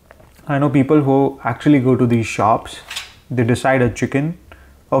people who actually go to these shops. They decide a chicken,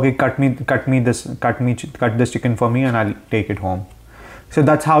 okay, cut this chicken for me, and I'll take it home. So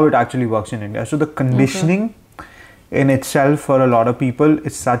that's how it actually works in India. So the conditioning in itself for a lot of people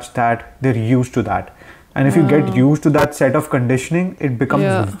is such that they're used to that. And if you get used to that set of conditioning, it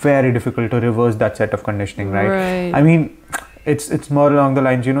becomes very difficult to reverse that set of conditioning, right? I mean, it's more along the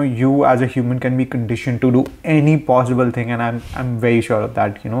lines, you as a human can be conditioned to do any possible thing, and I'm very sure of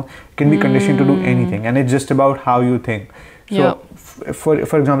that, can be conditioned to do anything, and it's just about how you think. So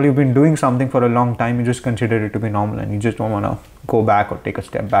for example, you've been doing something for a long time, you just consider it to be normal, and you just don't want to go back or take a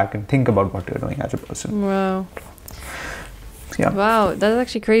step back and think about what you're doing as a person. Wow. Yeah. Wow, that's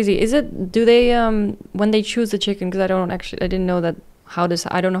actually crazy. Do they when they choose the chicken, because I didn't know that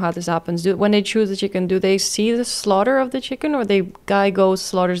I don't know how this happens. When they choose the chicken, do they see the slaughter of the chicken, or the guy goes,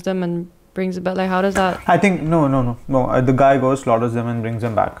 slaughters them and brings it back? Like, how does that? I think no. The guy goes, slaughters them and brings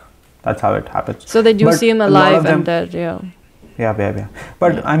them back. That's how it happens. So they do see him alive and dead, yeah. Yeah.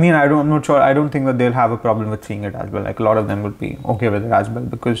 But I mean, I'm not sure. I don't think that they'll have a problem with seeing it as well. Like a lot of them would be okay with it as well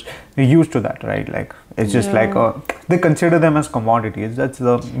because they're used to that, right? Like it's just like they consider them as commodities. That's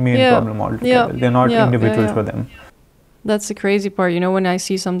the main problem altogether. They're not individuals for them. That's the crazy part. You know, when I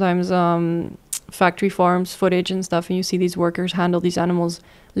see sometimes factory farms footage and stuff, and you see these workers handle these animals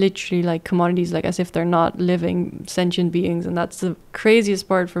literally like commodities, like as if they're not living sentient beings, and that's the craziest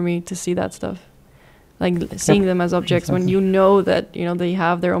part for me to see that stuff. Like seeing them as objects when you know that, you know, they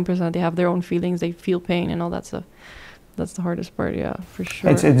have their own personality, they have their own feelings, they feel pain and all that stuff. That's the hardest part, yeah, for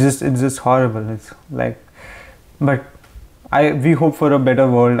sure. It's just horrible. It's like, but we hope for a better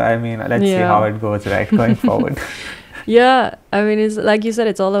world. I mean, let's see how it goes, right, going forward. Yeah, I mean, it's like you said,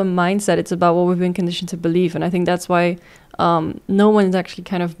 it's all a mindset. It's about what we've been conditioned to believe, and I think that's why no one's actually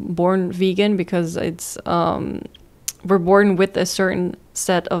kind of born vegan, because it's we're born with a certain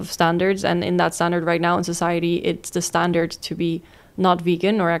set of standards, and in that standard right now in society, it's the standard to be not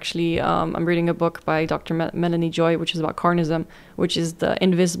vegan. Or actually, I'm reading a book by Dr. Melanie Joy, which is about carnism, which is the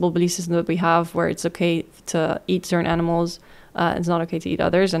invisible belief system that we have, where it's okay to eat certain animals. It's not okay to eat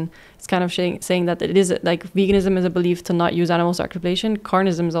others, and it's kind of saying that it is like veganism is a belief to not use animals for exploitation.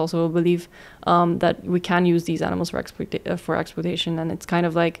 Carnism is also a belief that we can use these animals for exploitation, and it's kind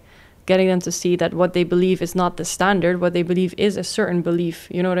of like getting them to see that what they believe is not the standard. What they believe is a certain belief.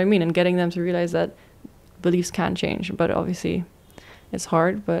 You know what I mean? And getting them to realize that beliefs can change, but obviously it's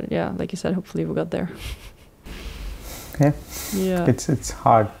hard. But yeah, like you said, hopefully we'll get there. Yeah. It's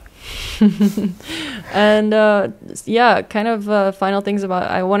hard. And kind of final things about,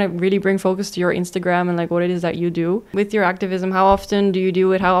 I want to really bring focus to your Instagram and like what it is that you do with your activism. How often do you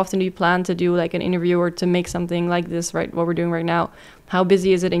do it? How often do you plan to do like an interview or to make something like this, right, what we're doing right now? How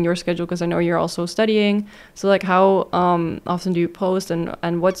busy is it in your schedule? Because I know you're also studying, so like how often do you post,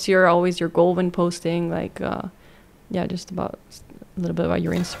 and what's always your goal when posting? Like just about a little bit about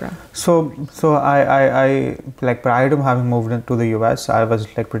your Instagram. So I like, prior to having moved into the US, I was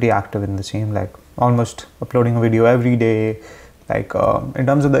like pretty active in the scene, like almost uploading a video every day. Like in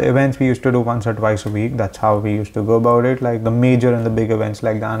terms of the events, we used to do once or twice a week. That's how we used to go about it. Like the major and the big events,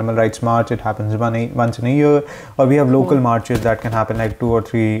 like the Animal Rights March, it happens once in a year, or we have local marches that can happen like 2 or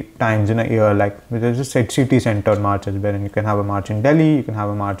 3 times in a year. Like there's just city center marches, wherein you can have a march in Delhi, you can have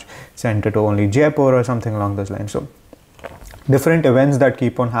a march centered to only Jaipur or something along those lines. So different events that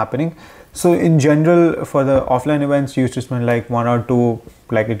keep on happening. So in general, for the offline events, you used to spend like 1 or 2,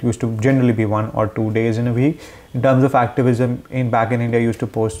 like it used to generally be 1 or 2 days in a week. In terms of activism, back in India, I used to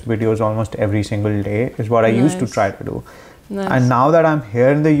post videos almost every single day is what I used to try to do. And now that I'm here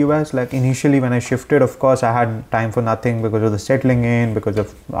in the US, like initially when I shifted, of course I had time for nothing because of the settling in, because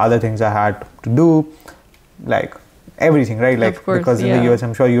of other things I had to do, like everything, right? Like because in the US,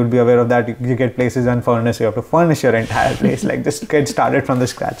 I'm sure you'll be aware of that, you get places unfurnished, you have to furnish your entire place, like just get started from the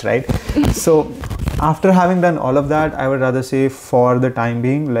scratch, right? So after having done all of that, I would rather say for the time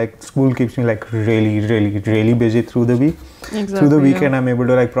being, like school keeps me like really busy through the week. Through the weekend, I'm able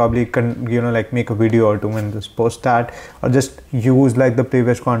to like probably like make a video or 2 and just post that, or just use like the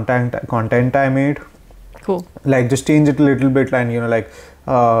previous content I made. Cool. Like just change it a little bit and like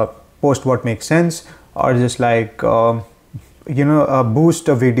post what makes sense, or just like boost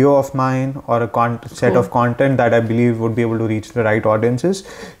a video of mine or a set of content that I believe would be able to reach the right audiences,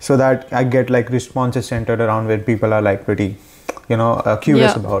 so that I get like responses centered around where people are like pretty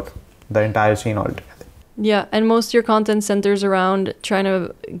curious about the entire scene altogether. Yeah, and most of your content centers around trying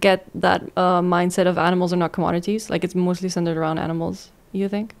to get that mindset of animals are not commodities. Like it's mostly centered around animals, you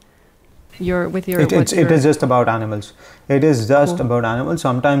think? It is just about animals. It is just about animals.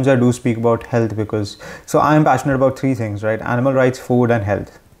 Sometimes I do speak about health, because I am passionate about 3 things, right? Animal rights, food, and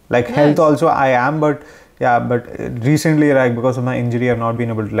health. Like health also I am, but recently, like because of my injury, I've not been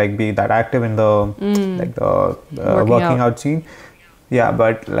able to like be that active in the working out scene. Yeah,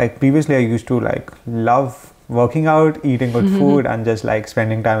 but like previously I used to like love working out, eating good food, and just like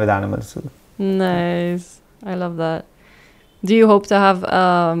spending time with animals. Nice. I love that. Do you hope to have,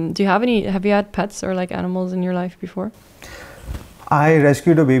 have you had pets or like animals in your life before? I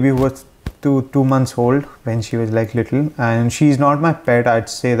rescued a baby who was 2 months old when she was like little, and she's not my pet. I'd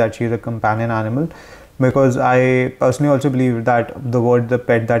say that she's a companion animal, because I personally also believe that the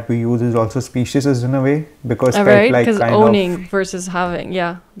pet that we use is also specious in a way, because because owning versus having,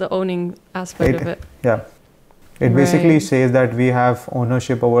 the owning aspect of it. Yeah. It basically says that we have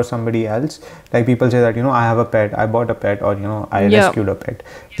ownership over somebody else. Like people say that, I have a pet, I bought a pet, or, I rescued a pet.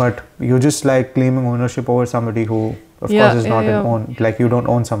 But you're just like claiming ownership over somebody who, of course, is not an own, like you don't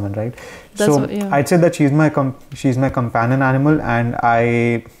own someone, right? I'd say that she's my companion animal, and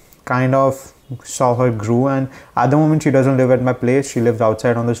I kind of saw her grew, and at the moment she doesn't live at my place. She lives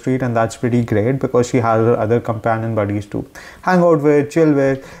outside on the street, and that's pretty great because she has her other companion buddies to hang out with, chill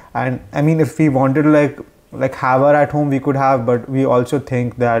with. And I mean, if we wanted to like have her at home, we could have, but we also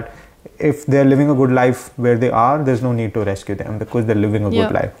think that if they're living a good life where they are, there's no need to rescue them because they're living a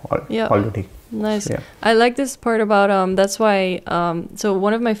good life already. Nice. So, yeah. I like this part about that's why so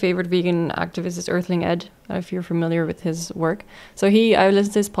one of my favorite vegan activists is Earthling Ed, if you're familiar with his work. So I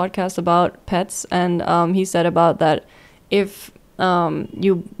listened to his podcast about pets, and he said about that if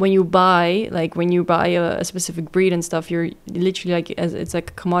when you buy a specific breed and stuff, you're literally like, as it's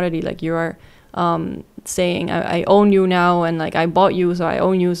like a commodity, like you are saying I own you now, and like I bought you, so I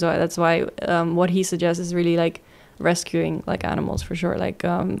own you. So that's why what he suggests is really like rescuing like animals for sure, like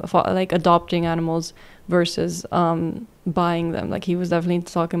adopting animals versus buying them. Like he was definitely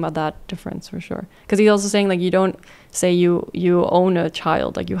talking about that difference for sure, because he's also saying like you don't say you own a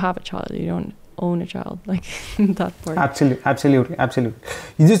child, like you have a child, you don't own a child, like that part. Absolutely.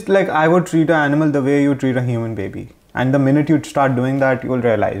 You just like, I would treat an animal the way you treat a human baby, and the minute you start doing that, you'll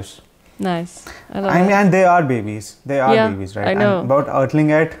realize. Nice. I mean, and they are babies. Babies, right? I know. And about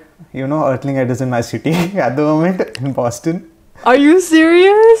Earthling Ed, Earthling Ed is in my city at the moment in Boston. Are you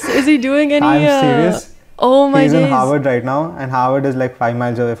serious? Is he doing any? I'm serious. Oh my He's days. in Harvard right now, and Harvard is like 5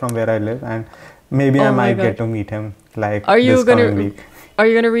 miles away from where I live, and maybe I might get to meet him like this coming week. Are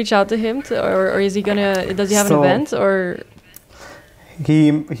you gonna reach out to him or is he gonna? Does he have an event or?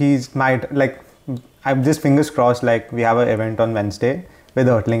 He's might like. I'm just fingers crossed. Like we have an event on Wednesday with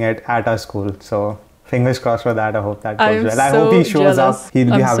Earthling at our school. So fingers crossed for that. I hope that goes well. I hope he shows up.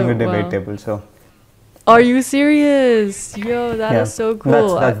 He'll be having a debate table. So. Are you serious? Yo, that is so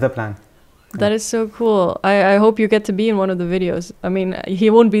cool. That's the plan. That is so cool. I hope you get to be in one of the videos. I mean, he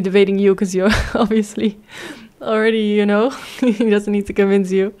won't be debating you because you're obviously already, he doesn't need to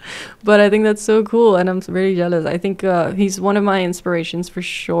convince you. But I think that's so cool, and I'm really jealous. I think he's one of my inspirations for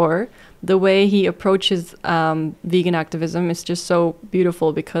sure. The way he approaches vegan activism is just so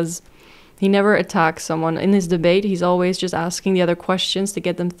beautiful because he never attacks someone. In his debate, he's always just asking the other questions to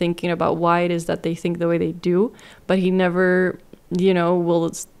get them thinking about why it is that they think the way they do. But he never,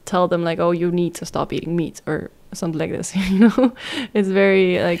 will tell them like, oh, you need to stop eating meat or something like this. It's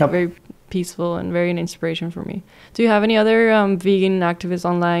very very peaceful and very an inspiration for me. Do you have any other vegan activists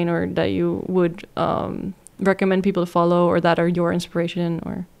online or that you would recommend people to follow or that are your inspiration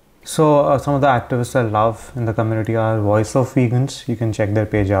or? So some of the activists I love in the community are Voice of Vegans. You can check their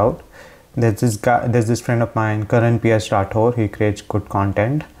page out. There's this friend of mine, Karan P.S. Rathore. He creates good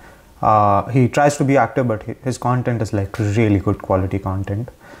content. He tries to be active, but his content is like really good quality content.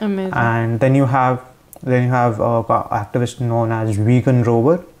 Amazing. And then you have activist known as Vegan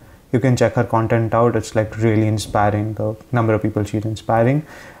Rover. You can check her content out. It's like really inspiring, the number of people she's inspiring.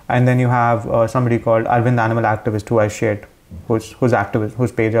 And then you have somebody called Arvind Animal Activist, who I shared, whose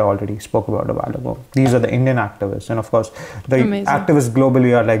page I already spoke about a while ago. These are the Indian activists, and of course the activists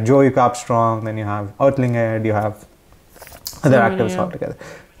globally are like Joey Capstrong. Then you have Earthling Ed, you have other activists altogether.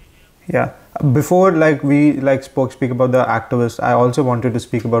 Yeah. Before we speak about the activist, I also wanted to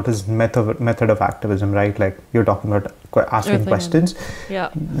speak about his method of activism, right? Like you're talking about asking questions. Yeah.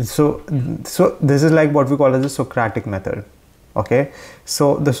 So this is like what we call as the Socratic method. Okay.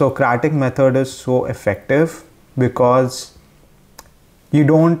 So the Socratic method is so effective because you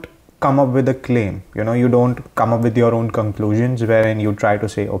don't come up with a claim, you don't come up with your own conclusions wherein you try to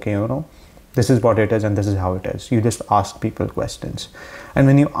say, okay, this is what it is and this is how it is. You just ask people questions. And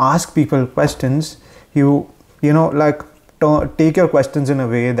when you ask people questions, you take your questions in a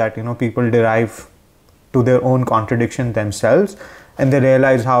way that, people derive to their own contradiction themselves, and they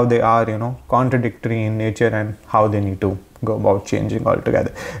realize how they are, contradictory in nature and how they need to go about changing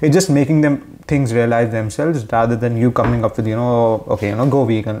altogether. It's just making them things realize themselves rather than you coming up with, go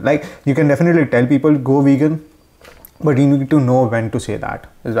vegan. Like you can definitely tell people go vegan, but you need to know when to say that,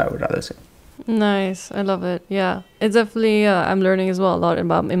 is what I would rather say. Nice. I love it. Yeah. It's definitely, I'm learning as well a lot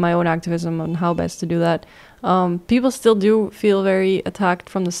about in my own activism on how best to do that. People still do feel very attacked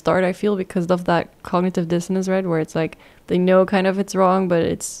from the start, I feel, because of that cognitive dissonance, right? Where it's like, they know kind of it's wrong, but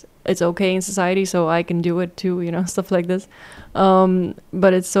it's okay in society, so I can do it too, stuff like this. But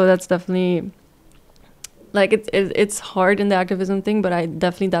that's definitely, like, it's hard in the activism thing, but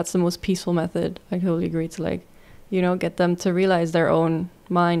that's the most peaceful method. I totally agree to get them to realize their own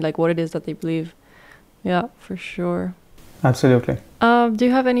mind, like what it is that they believe. Yeah, for sure. Absolutely. Do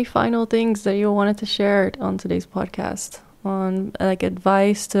you have any final things that you wanted to share on today's podcast on like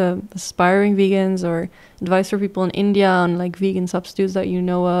advice to aspiring vegans or advice for people in India on like vegan substitutes that you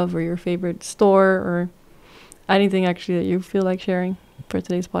know of, or your favorite store, or anything actually that you feel like sharing for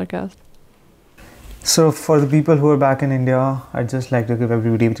today's podcast? So for the people who are back in India, I'd just like to give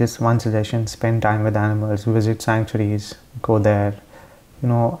everybody just one suggestion: spend time with animals, visit sanctuaries, go there,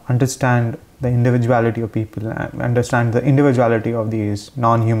 understand the individuality of people, understand the individuality of these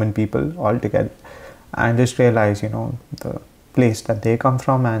non-human people altogether, and just realize, the place that they come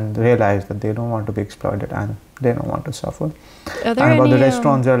from, and realize that they don't want to be exploited and they don't want to suffer. Are there And about any, the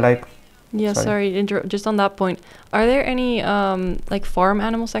restaurants, are like, yeah, sorry, just on that point, are there any like farm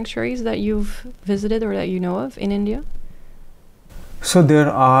animal sanctuaries that you've visited or that you know of in India? so there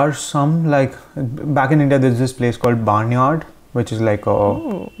are some, like back in India, there's this place called Barnyard, which is like a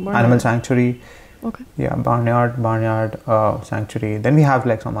animal Barnyard. sanctuary. Okay. Yeah, barnyard sanctuary. Then we have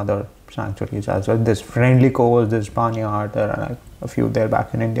like some other sanctuaries as well. There's Friendly Coast, there's Barnyard. There are like a few there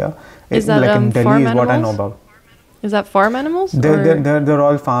back in India. Is that like in Delhi farm is what I know animals? about. Is that farm animals? They're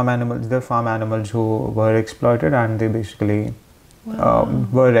all farm animals. They're farm animals who were exploited, and they basically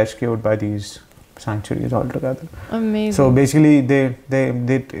were rescued by these sanctuaries altogether. Amazing. So basically,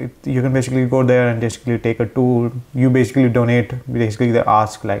 you can basically go there and basically take a tour. You basically donate. Basically, they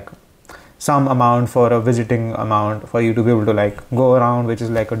ask like some amount for a visiting amount for you to be able to like go around, which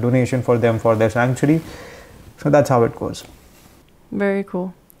is like a donation for them for their sanctuary. So that's how it goes. Very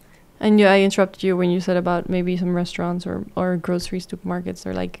cool. And yeah, I interrupted you when you said about maybe some restaurants or grocery supermarkets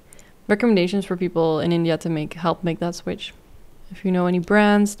or like recommendations for people in India to help make that switch. If you know any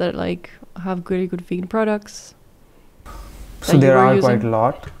brands that like have good vegan products. So there are quite a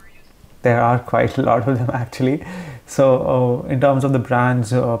lot. There are quite a lot of them actually. So in terms of the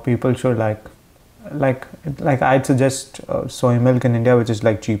brands, people should like I'd suggest soy milk in India, which is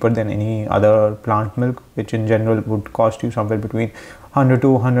like cheaper than any other plant milk, which in general would cost you somewhere between 100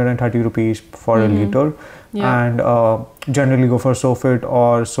 to 130 rupees for a liter. Yeah. And generally go for SoFit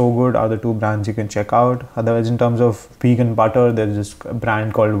or So Good are the two brands you can check out. Otherwise, in terms of vegan butter, there's this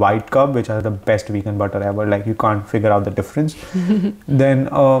brand called White Cub, which has the best vegan butter ever. Like you can't figure out the difference. Then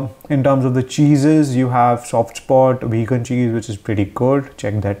in terms of the cheeses, you have Soft Spot vegan cheese, which is pretty good.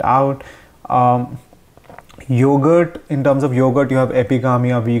 Check that out. Yogurt, in terms of yogurt, you have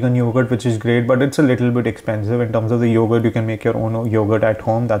Epigamia vegan yogurt, which is great, but it's a little bit expensive. In terms of the yogurt, you can make your own yogurt at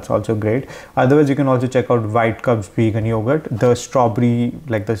home. That's also great. Otherwise, you can also check out White Cub's vegan yogurt. The strawberry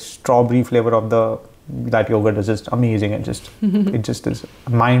flavor of that yogurt is just amazing. It just is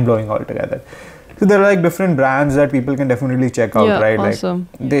mind blowing altogether. So there are like different brands that people can definitely check out, right? Awesome.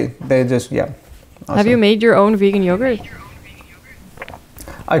 Like they just awesome. Have you made your own vegan yogurt?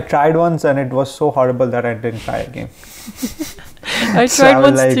 I tried once and it was so horrible that I didn't try again. I tried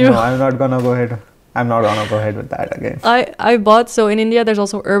once too. No, I'm not gonna go ahead with that again. I bought, so in India there's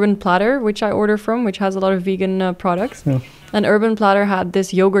also Urban Platter, which I order from, which has a lot of vegan products. And Urban Platter had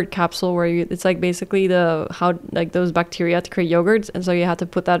this yogurt capsule where it's like basically those bacteria to create yogurts, and so you had to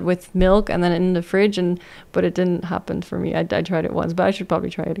put that with milk and then in the fridge, but it didn't happen for me. I tried it once, but I should probably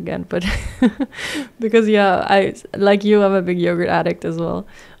try it again. But because I like you, I'm a big yogurt addict as well.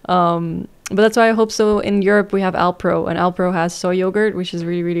 But that's why I hope so. In Europe we have Alpro, and Alpro has soy yogurt, which is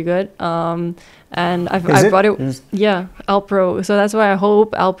really, really good. And I bought it. Yeah, Alpro. So that's why I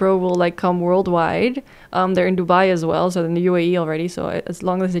hope Alpro will like come worldwide. They're in Dubai as well, so in the UAE already. So as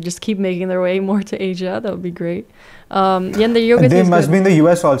long as they just keep making their way more to Asia, that would be great. And the yogurt. They must be in the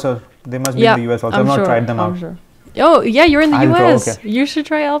US also. They must be in the US also. I've not tried them out. Sure. Oh yeah, you're in the Alpro, US. Okay. You should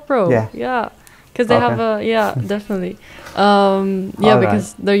try Alpro. Yeah. Because they have definitely.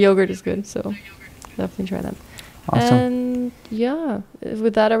 Because their yogurt is good, so definitely try that. Awesome. And yeah,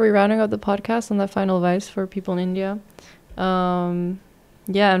 with that, are we rounding up the podcast on that final advice for people in India? And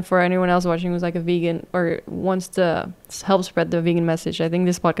for anyone else watching who's like a vegan or wants to help spread the vegan message, I think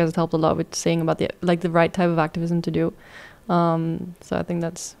this podcast has helped a lot with saying about the right type of activism to do. So I think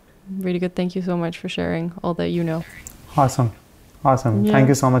that's really good. Thank you so much for sharing all that you know. Awesome. Yeah. Thank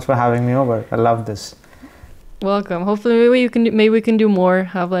you so much for having me over. I love this. Welcome. Hopefully maybe we can do more.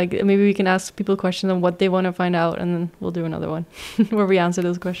 Maybe we can ask people questions on what they want to find out, and then we'll do another one where we answer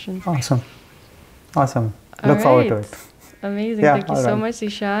those questions. Awesome. Look forward to it. Amazing. Thank you so much,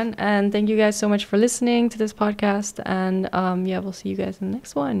 Ishaan. And thank you guys so much for listening to this podcast. And we'll see you guys in the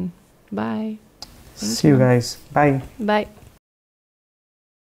next one. Bye. See you guys. Bye. Bye.